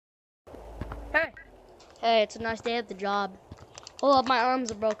Hey, it's a nice day at the job. Hold up, my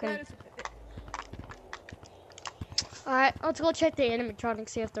arms are broken. Alright, let's go check the animatronics,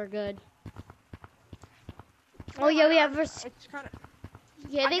 see if they're good. Oh yeah, we have.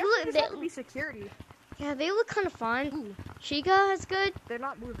 Yeah, they look. They be security. Yeah, they look kind of fine. Ooh. Chica is good. They're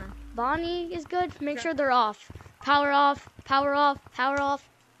not moving. Bonnie is good. Make sure they're off. Power off. Power off. Power off.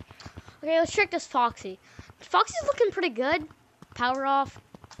 Okay, let's check this Foxy. Foxy's looking pretty good. Power off.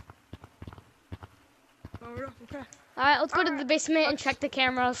 Power off. Okay. All right, let's go to the basement and check the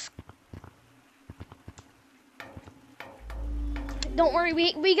cameras. Don't worry,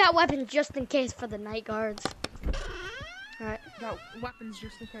 we got weapons just in case for the night guards. All right. Got weapons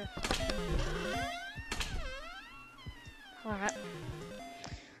just in case. All right.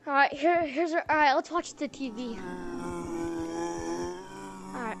 All right. Here's our. All right. Let's watch the TV.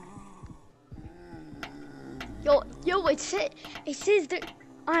 All right. Yo, it says there.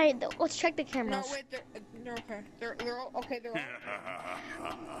 All right. Let's check the cameras. No, wait. They're okay. They're okay.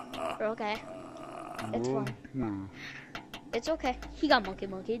 They're okay. It's fine. It's okay. He got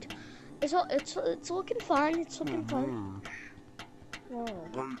monkeyed. It's looking fine. It's looking fine. Whoa.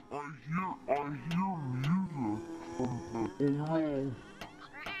 I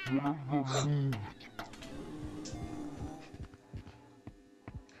hear music.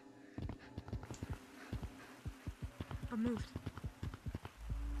 I moved.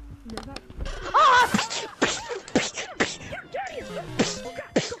 You know that? Ah!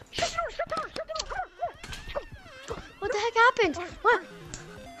 What the heck happened? What?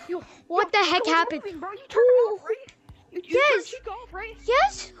 What the heck happened? Moving, bro. You turned it off, right? You Yes. turned it off, right?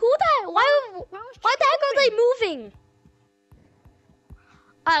 Yes. Who the? Why the heck are they moving?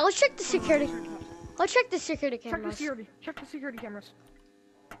 All right, let's check the security. Let's check the security cameras. Check the security cameras.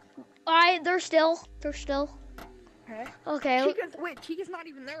 All right, they're still. Okay. Okay. Chica's not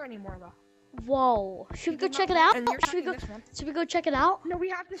even there anymore, though. Whoa. Should we go check it out? And you're Should we go check it out? No, we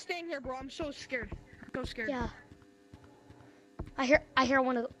have to stay in here, bro. I'm so scared. So scared. Yeah. I hear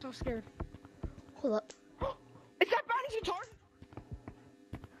one of the. So scared. Hold up. Is that Bonnie's guitar?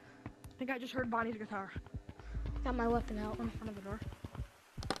 I think I just heard Bonnie's guitar. Got my weapon out. In front of the door.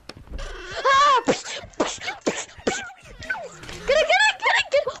 Ah! Get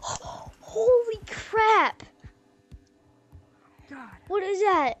it! Holy crap! God. What is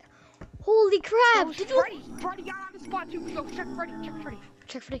that? Holy crap! Freddy got on the spot too. Go check Freddy.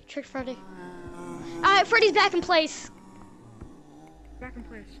 Check Freddy. Alright, Freddy's back in place. Back in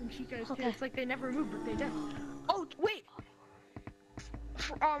place. And she goes, Okay. it's like they never moved, but they did. Oh, wait!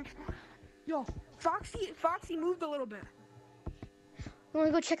 Yo, Foxy moved a little bit. You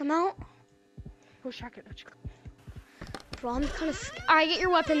wanna go check him out? Go check it. Bro, I'm kind of. Alright, get your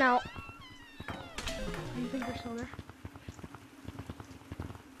weapon out. Do you think they're still there?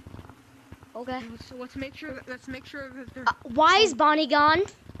 Okay. So let's make sure that they're. Why is Bonnie gone?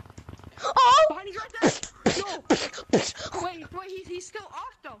 Oh! Bonnie's right there. No. Wait. He's still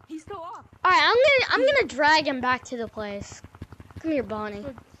off though. He's still off. All right, I'm gonna drag him back to the place. Come here, Bonnie.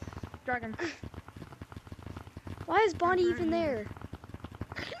 Drag him. Why is Bonnie even there?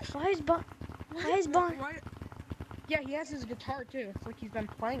 Why is Bonnie? Yeah, he has his guitar too. It's like he's been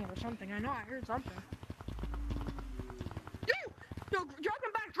playing it or something. I know. I heard something. Yo, drag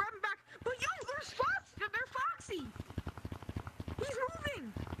him back. But yo, there's Foxy. He's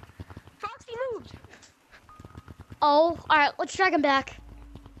moving. Foxy moved. Oh, all right. Let's drag him back.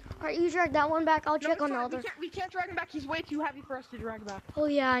 All right, you drag that one back. I'll check on the other. We can't drag him back. He's way too heavy for us to drag back. Oh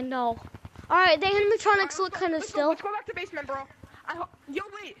yeah, I know. All right, the animatronics look kind of still. Let's go back to the basement, bro. Yo,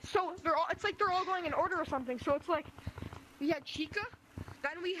 wait. So it's like they're all going in order or something. So it's like we had Chica,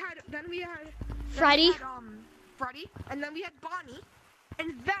 then we had Freddy. Freddy, and then we had Bonnie,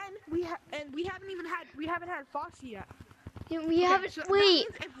 and then we haven't had Foxy yet. We haven't. So wait.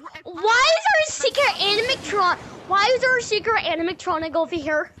 Why is there a secret animatronic? Why is there a secret animatronic over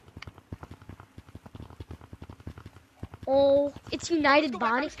here? Oh, it's United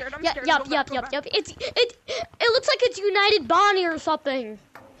Bonnie. I'm Yep. It looks like it's United Bonnie or something.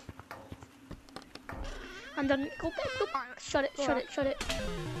 I'm done. Go back. Shut it.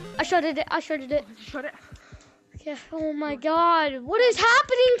 I shutted it. Shut it. Yeah. Oh my God. What is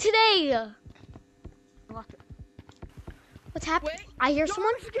happening today? Locked it. What's happening? Wait. I hear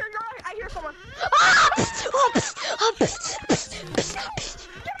someone. I hear someone. Ah!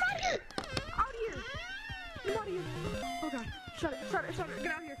 Get out of here. Oh God. Shut it.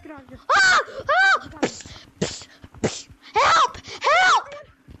 Get out of here. Ah! Help!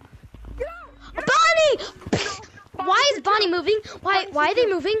 Get out. Bonnie! Why is Bonnie moving? Why are they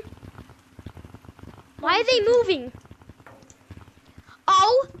moving? Why are they moving?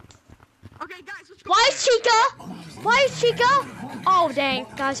 Oh! Okay, guys, let's go. Why is Chica? Why is Chica? Oh dang,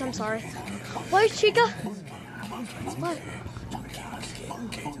 guys, I'm sorry. Why is Chica? What?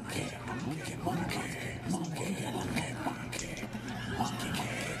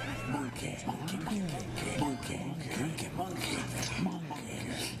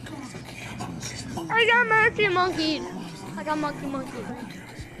 I got monkey. I got monkey.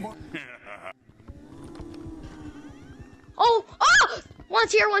 Oh! Oh!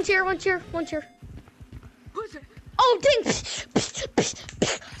 One's here. Who's it? Oh, dang!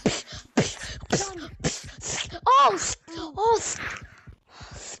 Oh!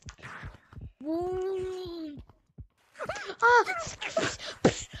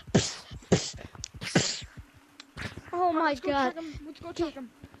 Oh my God! Let's go check him.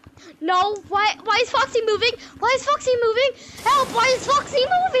 No! Why is Foxy moving? Help! Why is Foxy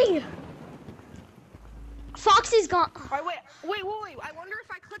moving? Foxy's gone. Alright, wait. I wonder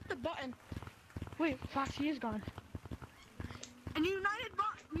if I click the button. Wait, Foxy is gone. And United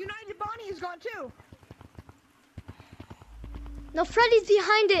Bonnie is gone too. No, Freddy's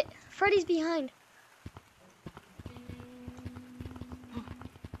behind it. Freddy's behind.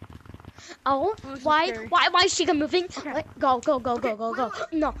 Oh, is why scary. is Chica moving? Okay. Wait, go. Wait.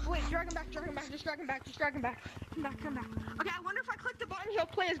 No. Wait, drag him back. Come back. Okay, I wonder if I click the button, he'll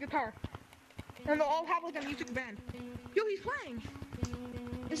play his guitar. And they'll all have like a music band. Yo, he's playing.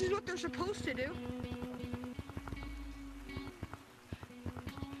 This is what they're supposed to do.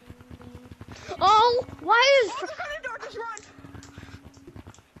 Oh, why is... Oh, they're coming to the door, just run.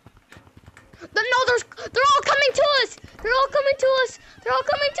 No, they're all coming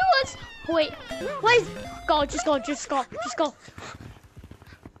to us. Wait, why is... Go, just go.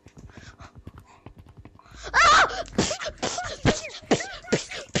 Ah!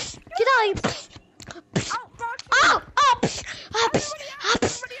 Get out of here. Oh, Foxy. Oh! Everybody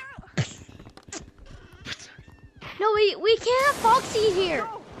out. No, we can't have Foxy here.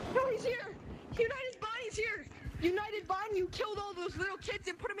 No, he's here. United Bonnie's here. United Bonnie, you killed all those little kids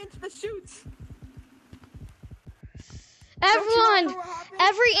and put them into the suits. Everyone,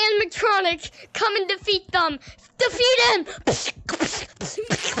 every animatronic, come and defeat them. Defeat him.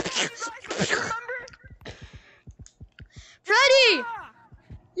 Remember? Freddy.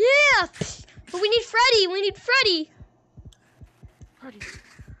 Yeah. But we need Freddy.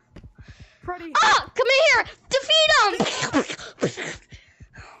 Freddy. Ah, come in here. Defeat him.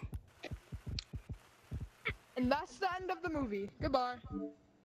 And that's the end of the movie. Goodbye.